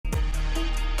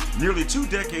Nearly 2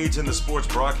 decades in the sports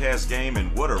broadcast game,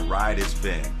 and what a ride it's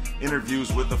been.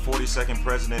 Interviews with the 42nd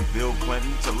president Bill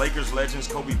Clinton, to Lakers legends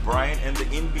Kobe Bryant and the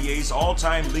NBA's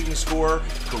all-time leading scorer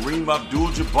Kareem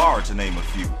Abdul-Jabbar, to name a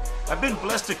few. I've been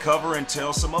blessed to cover and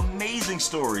tell some amazing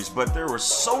stories, but there were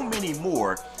so many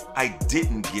more I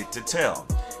didn't get to tell.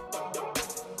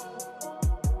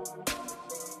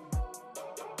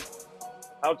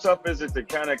 How tough is it to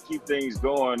kind of keep things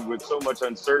going with so much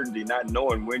uncertainty, not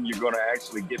knowing when you're going to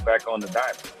actually get back on the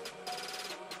diamond?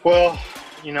 Well,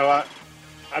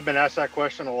 I've been asked that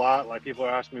question a lot. Like, people are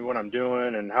asking me what I'm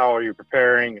doing and how are you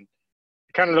preparing. And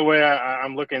kind of the way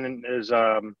I'm looking is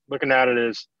looking at it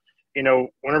is,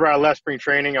 whenever I left spring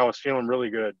training, I was feeling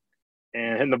really good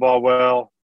and hitting the ball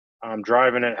well,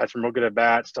 driving it, had some real good at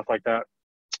bats, stuff like that,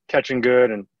 catching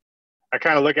good. And I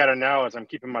kind of look at it now as I'm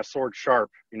keeping my sword sharp,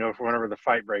 for whenever the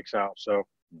fight breaks out. So,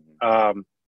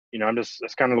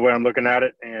 that's kind of the way I'm looking at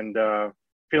it, and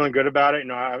feeling good about it.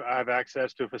 I have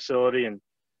access to a facility and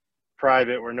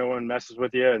private where no one messes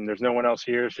with you, and there's no one else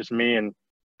here. It's just me and,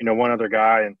 one other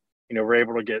guy, and, we're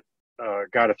able to get a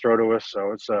guy to throw to us.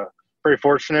 So it's pretty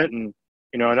fortunate, and,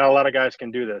 not a lot of guys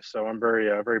can do this. So I'm very,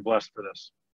 very blessed for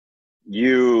this.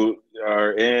 You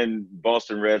are in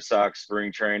Boston Red Sox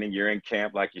spring training. You're in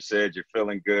camp, like you said. You're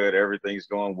feeling good. Everything's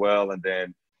going well. And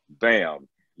then, bam,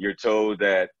 you're told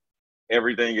that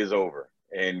everything is over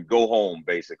and go home,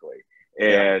 basically.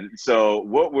 And so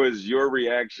what was your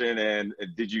reaction, and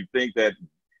did you think that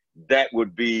that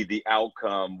would be the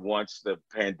outcome once the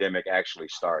pandemic actually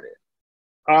started?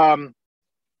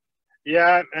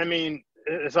 Yeah, I mean,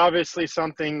 it's obviously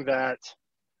something that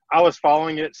I was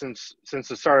following it since the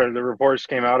start of the reports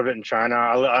came out of it in China.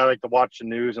 I like to watch the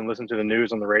news and listen to the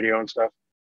news on the radio and stuff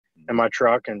in my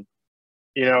truck. And,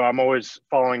 I'm always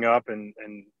following up and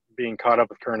being caught up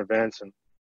with current events. And,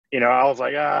 I was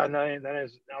like, no, I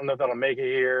don't know if that'll make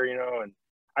it here, and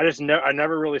I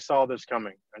never really saw this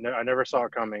coming. I never saw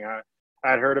it coming. I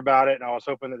had heard about it, and I was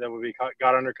hoping that would be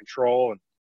got under control.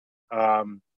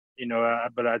 And,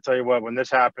 but I tell you what, when this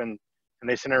happened and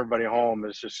they sent everybody home,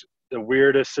 it's just the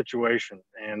weirdest situation.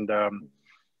 And,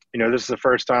 this is the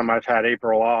first time I've had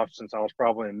April off since I was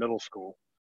probably in middle school.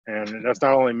 And that's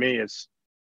not only me, it's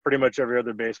pretty much every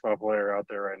other baseball player out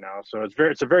there right now. So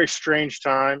it's a very strange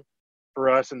time for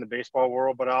us in the baseball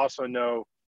world, but I also know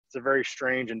it's a very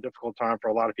strange and difficult time for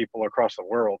a lot of people across the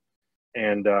world.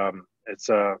 And this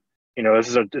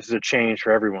is a change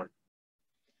for everyone.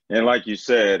 And like you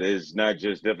said, it's not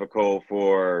just difficult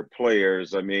for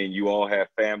players. I mean, you all have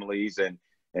families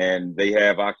and they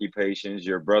have occupations.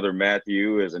 Your brother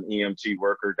Matthew is an EMT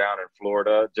worker down in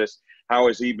Florida. Just how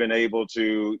has he been able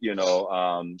to,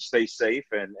 stay safe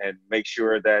and make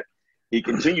sure that he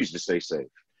continues to stay safe?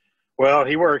 Well,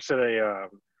 he works at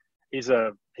he's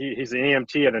an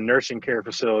EMT at a nursing care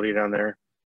facility down there.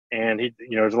 And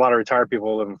there's a lot of retired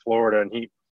people who live in Florida, and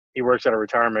he works at a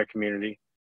retirement community.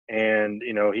 And,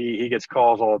 he gets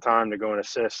calls all the time to go and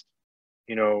assist,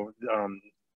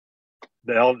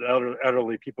 the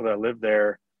elderly people that live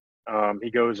there. He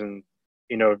goes and,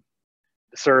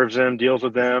 serves them, deals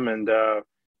with them, and,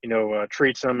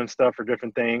 treats them and stuff for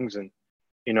different things. And,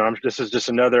 this is just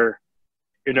another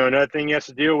thing he has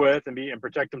to deal with and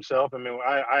protect himself. I mean,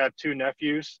 I have 2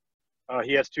 nephews.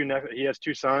 He has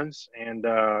two sons. And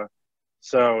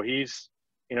so he's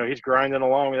grinding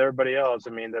along with everybody else.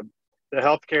 I mean, the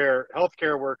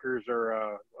healthcare workers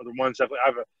are the ones that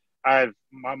I have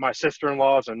my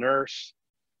sister-in-law is a nurse.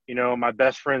 My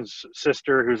best friend's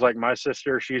sister, who's like my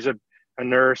sister, she's a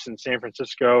nurse in San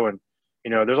Francisco. And,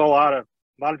 there's a lot of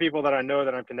people that I know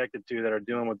that I'm connected to that are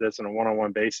dealing with this on a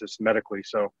one-on-one basis medically.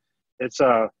 So it's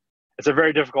a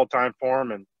very difficult time for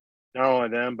them, and not only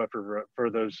them, but for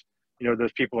those,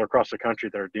 those people across the country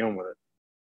that are dealing with it.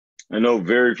 I know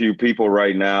very few people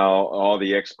right now, all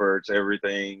the experts,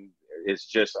 everything is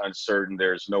just uncertain.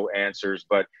 There's no answers.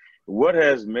 But what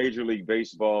has Major League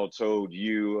Baseball told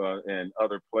you and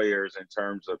other players in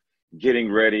terms of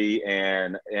getting ready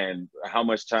and how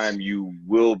much time you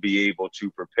will be able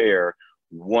to prepare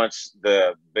once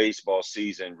the baseball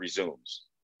season resumes?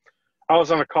 I was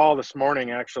on a call this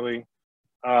morning, actually,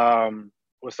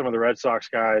 with some of the Red Sox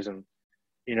guys, and,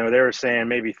 they were saying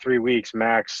maybe 3 weeks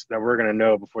max that we're going to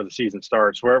know before the season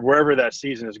starts, wherever that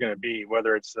season is going to be,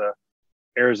 whether it's the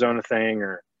Arizona thing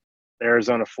or the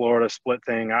Arizona-Florida split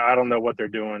thing. I don't know what they're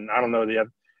doing. I don't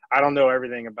know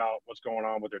everything about what's going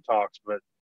on with their talks, but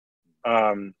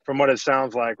from what it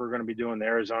sounds like, we're going to be doing the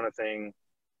Arizona thing.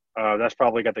 That's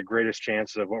probably got the greatest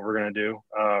chance of what we're going to do.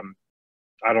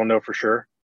 I don't know for sure.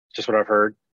 It's just what I've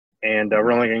heard. And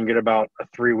we're only going to get about a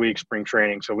 3-week spring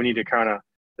training. So we need to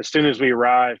as soon as we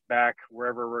arrive back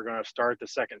wherever we're going to start the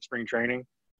second spring training,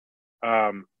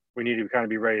 we need to kind of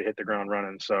be ready to hit the ground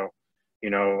running. So,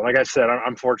 like I said,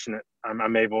 I'm fortunate.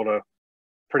 I'm able to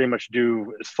pretty much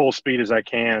do as full speed as I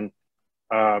can,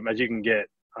 as you can get,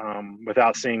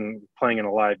 without playing in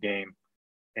a live game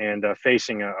and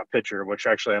facing a pitcher, which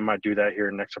actually I might do that here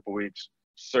in the next couple of weeks.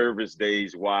 Service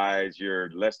days wise, you're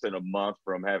less than a month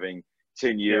from having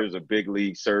 10 years of big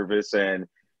league service, and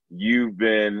you've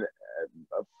been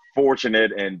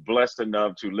fortunate and blessed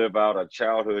enough to live out a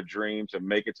childhood dream to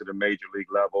make it to the major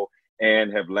league level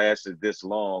and have lasted this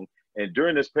long. And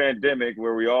during this pandemic,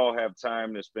 where we all have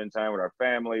time to spend time with our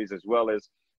families as well as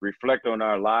reflect on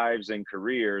our lives and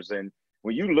careers, and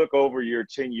when you look over your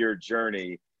 10-year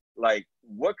journey, like,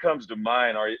 what comes to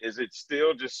mind? Or is it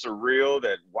still just surreal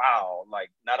that, wow, like,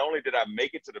 not only did I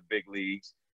make it to the big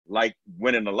leagues, like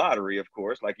winning the lottery, of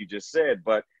course, like you just said,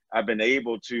 but I've been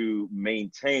able to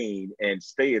maintain and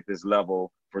stay at this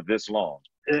level for this long?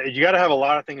 You got to have a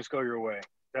lot of things go your way.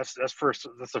 That's the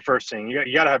first thing.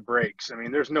 You got to have breaks. I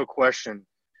mean, there's no question.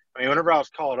 I mean, whenever I was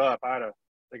called up,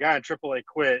 the guy in AAA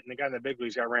quit, and the guy in the big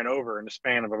leagues got ran over in the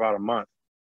span of about a month,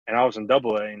 and I was in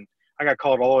AA, and I got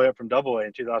called all the way up from AA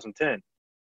in 2010.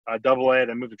 AA,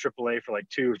 then moved to AAA for like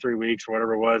 2 or 3 weeks or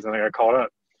whatever it was, and I got called up.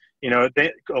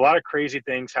 A lot of crazy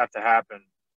things have to happen,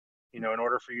 in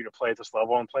order for you to play at this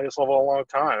level and play this level a long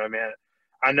time. I mean,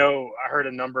 I heard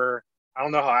a number. I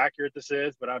don't know how accurate this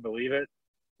is, but I believe it.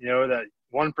 That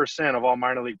 1% of all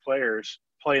minor league players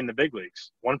play in the big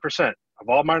leagues. 1% of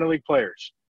all minor league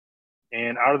players.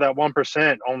 And out of that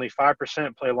 1%, only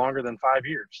 5% play longer than 5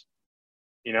 years.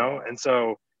 And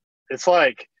so it's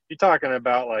like you're talking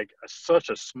about like such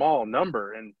a small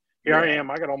number. And here I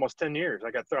am. I got almost 10 years.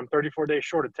 I'm 34 days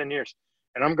short of 10 years.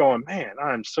 And I'm going, man,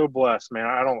 I'm so blessed, man.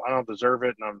 I don't deserve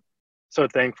it. And I'm so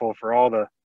thankful for all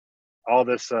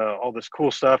this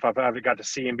cool stuff I've got to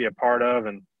see and be a part of.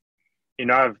 And,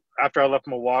 after I left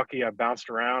Milwaukee, I bounced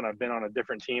around. I've been on a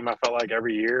different team, I felt like,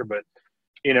 every year. But,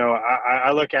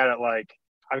 I look at it like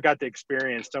I've got to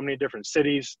experience so many different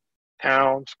cities,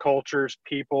 towns, cultures,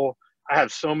 people. I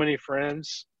have so many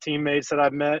friends, teammates that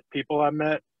I've met, people I've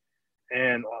met.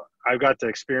 And I've got to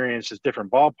experience just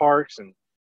different ballparks. And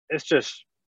it's just,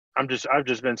 I've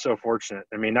just been so fortunate.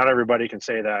 I mean, not everybody can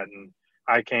say that, and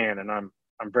I can, and I'm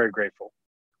very grateful.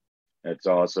 That's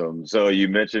awesome. So you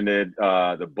mentioned it,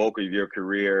 the bulk of your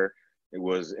career, it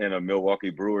was in a Milwaukee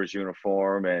Brewers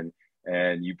uniform,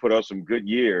 and you put up some good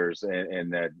years in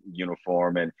that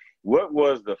uniform. And what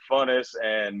was the funnest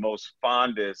and most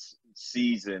fondest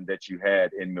season that you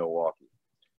had in Milwaukee?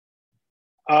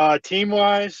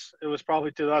 Team-wise, it was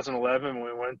probably 2011 when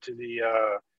we went to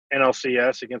the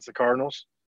NLCS against the Cardinals.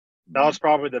 That was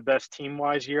probably the best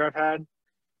team-wise year I've had.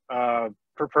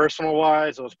 For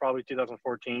personal-wise, it was probably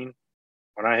 2014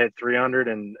 when I hit 300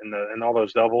 and all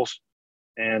those doubles.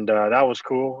 And that was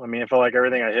cool. I mean, it felt like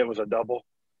everything I hit was a double.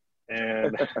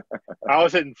 And I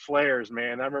was hitting flares,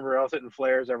 man. I remember I was hitting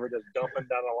flares that were just dumping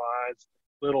down the lines,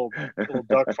 little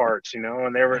duck farts, and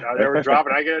they were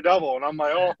dropping. I get a double, and I'm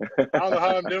like, oh, I don't know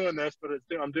how I'm doing this, but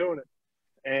I'm doing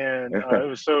it. And it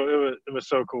was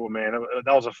so cool, man.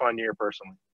 That was a fun year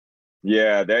personally.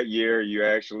 Yeah, that year you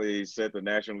actually set the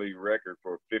National League record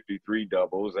for 53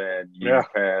 doubles, and you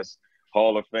passed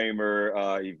Hall of Famer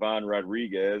Ivan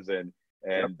Rodriguez, and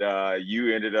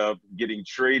you ended up getting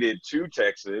traded to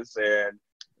Texas, and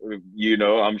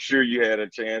I'm sure you had a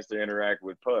chance to interact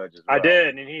with Pudge as well. I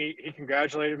did, and he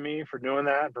congratulated me for doing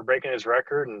that, for breaking his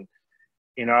record, and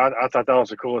I thought that was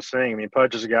the coolest thing. I mean,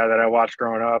 Pudge is a guy that I watched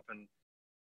growing up, and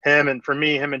him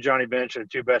and Johnny Bench are the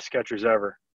two best catchers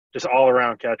ever, just all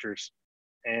around catchers.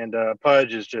 And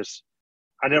Pudge is just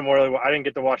I didn't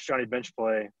get to watch Johnny Bench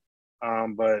play,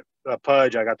 but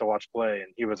Pudge I got to watch play,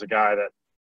 and he was a guy that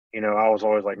I was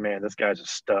always like, man, this guy's a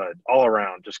stud all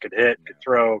around. Just could hit, could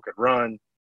throw, could run,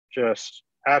 just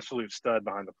absolute stud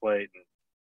behind the plate. And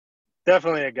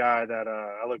definitely a guy that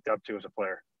I looked up to as a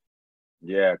player.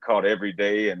 Yeah, caught every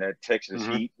day in that Texas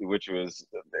heat, which was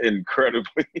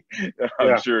incredibly,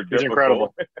 I'm sure, difficult. He's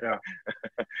incredible. Yeah.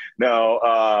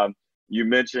 Now, you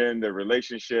mentioned the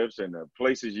relationships and the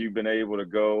places you've been able to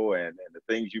go and the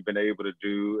things you've been able to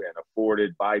do and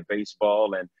afforded by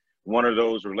baseball. And one of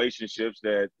those relationships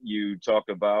that you talked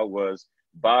about was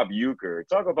Bob Uecker.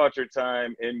 Talk about your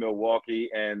time in Milwaukee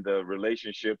and the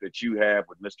relationship that you have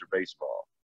with Mr. Baseball.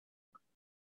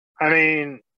 I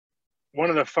mean, one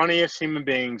of the funniest human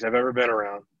beings I've ever been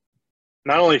around.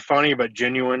 Not only funny, but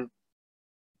genuine.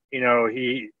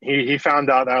 He found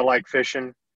out that I like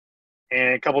fishing.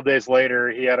 And a couple of days later,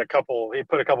 he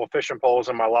put a couple fishing poles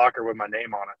in my locker with my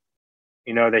name on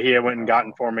it, that he had went and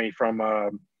gotten for me from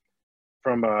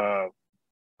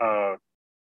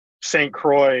St.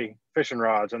 Croix fishing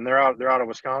rods, and they're out of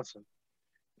Wisconsin.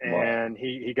 Wow. And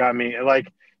he got me,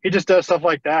 like, he just does stuff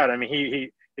like that. I mean,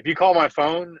 he if you call my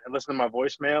phone and listen to my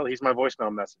voicemail, he's my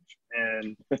voicemail message.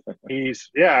 And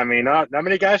I mean, not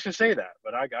many guys can say that,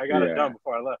 but I got it done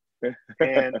before I left.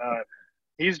 And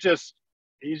he's just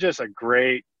a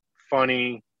great,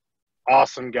 funny,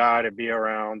 awesome guy to be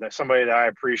around. That's somebody that I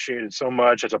appreciated so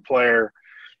much as a player.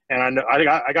 And I know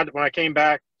I got when I came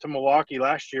back to Milwaukee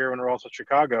last year when we were also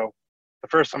Chicago, the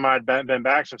first time I'd been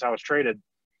back since I was traded.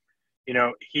 You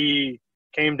know, he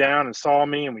came down and saw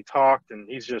me, and we talked, and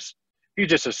he's just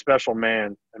a special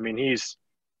man. I mean, he's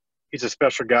a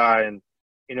special guy. And,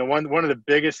 you know, one of the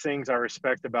biggest things I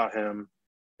respect about him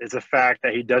is the fact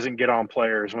that he doesn't get on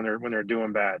players when they're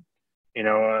doing bad. You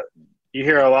know, you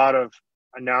hear a lot of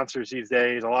announcers these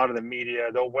days, a lot of the media,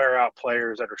 they'll wear out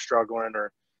players that are struggling,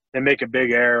 or they make a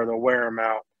big error, they'll wear them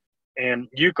out. And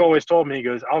Uke always told me, he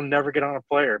goes, I'll never get on a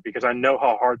player because I know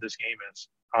how hard this game is.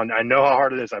 I know how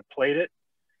hard it is. I played it.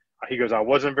 He goes, I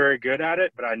wasn't very good at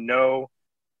it, but I know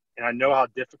how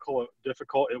difficult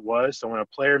it was. So when a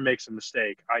player makes a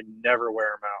mistake, I never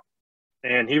wear him out.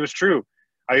 And he was true.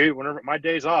 Whenever my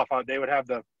days off, they would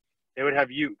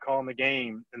have Uke calling the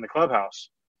game in the clubhouse.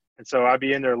 And so I'd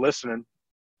be in there listening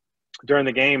during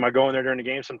the game. I go in there during the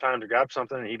game sometimes to grab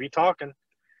something, and he'd be talking,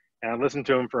 and I'd listen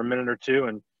to him for a minute or two,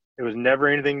 and it was never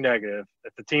anything negative.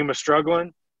 If the team was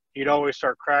struggling, he'd always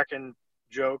start cracking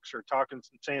jokes or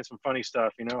saying some funny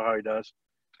stuff. You know how he does.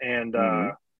 And,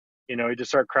 you know, he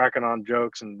just start cracking on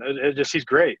jokes, and he's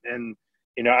great. And,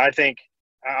 you know, I think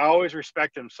I always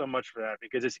respect him so much for that,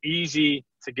 because it's easy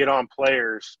to get on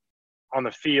players on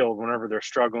the field whenever they're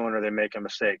struggling or they make a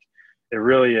mistake. It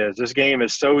really is. This game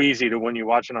is so easy to when you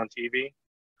watch it on TV,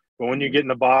 but when you get in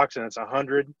the box and it's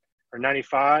 100 or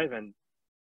 95, and,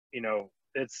 you know,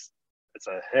 it's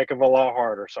a heck of a lot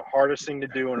harder. It's the hardest thing to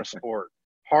do in a sport.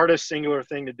 Hardest singular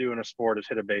thing to do in a sport is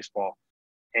hit a baseball,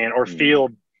 hit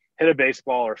a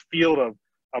baseball or field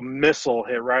a missile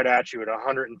hit right at you at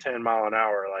 110 mile an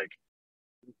hour. Like,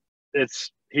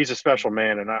 he's a special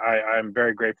man, and I'm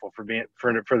very grateful for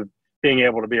being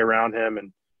able to be around him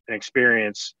and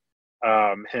experience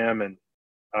him. And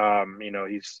you know,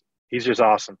 he's just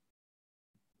awesome.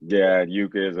 Yeah,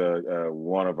 Uke is a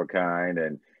one of a kind,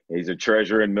 and he's a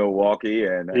treasure in Milwaukee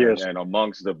and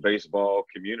amongst the baseball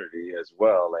community as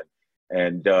well.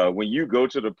 And when you go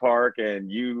to the park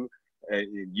and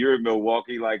you're in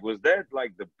Milwaukee, like, was that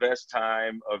like the best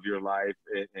time of your life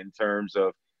in terms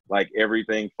of like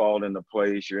everything falling into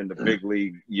place? You're in the big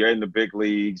league, you're in the big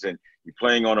leagues, and you're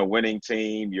playing on a winning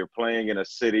team. You're playing in a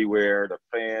city where the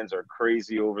fans are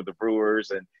crazy over the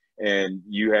Brewers, and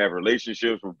you have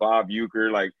relationships with Bob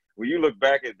Uecker. Like, when you look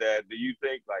back at that, do you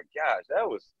think like, gosh, that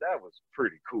was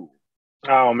pretty cool?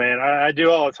 Oh man, I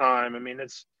do all the time. I mean,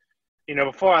 it's, you know,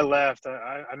 before I left,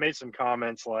 I made some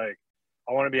comments like,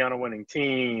 I want to be on a winning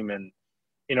team. And,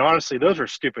 you know, honestly, those were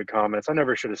stupid comments. I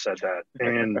never should have said that.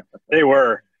 And they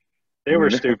were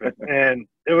stupid. And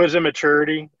it was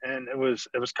immaturity. And it was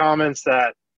comments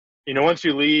that, you know, once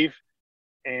you leave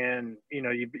and, you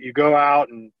know, you go out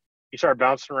and you start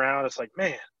bouncing around, it's like,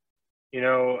 man, you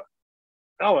know,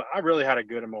 I really had it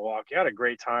good in Milwaukee. I had a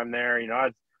great time there. You know,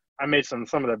 I made some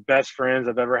of the best friends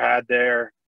I've ever had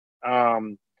there.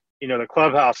 You know, the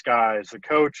clubhouse guys, the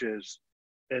coaches,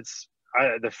 the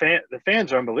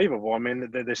fans are unbelievable. I mean,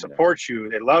 they support you.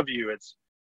 They love you.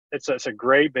 It's a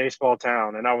great baseball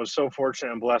town. And I was so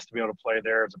fortunate and blessed to be able to play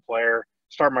there as a player,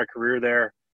 start my career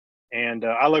there. And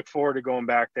I look forward to going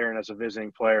back there and as a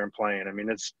visiting player and playing. I mean,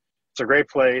 it's a great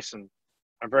place, and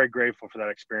I'm very grateful for that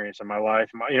experience in my life.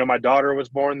 My daughter was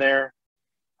born there.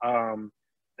 And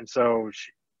so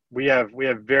we have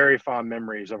very fond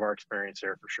memories of our experience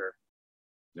there for sure.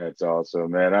 That's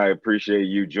awesome, man. I appreciate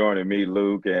you joining me,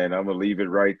 Luke, and I'm going to leave it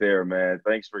right there, man.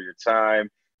 Thanks for your time.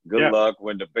 Good luck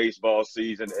when the baseball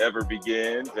season ever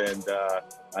begins, and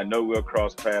I know we'll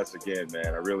cross paths again,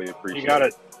 man. I really appreciate it. You got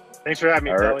it. Thanks for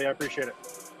having me, Telly. I appreciate it.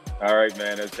 All right,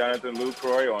 man. It's Jonathan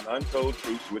LuCroy on Untold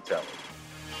Truths with Telly.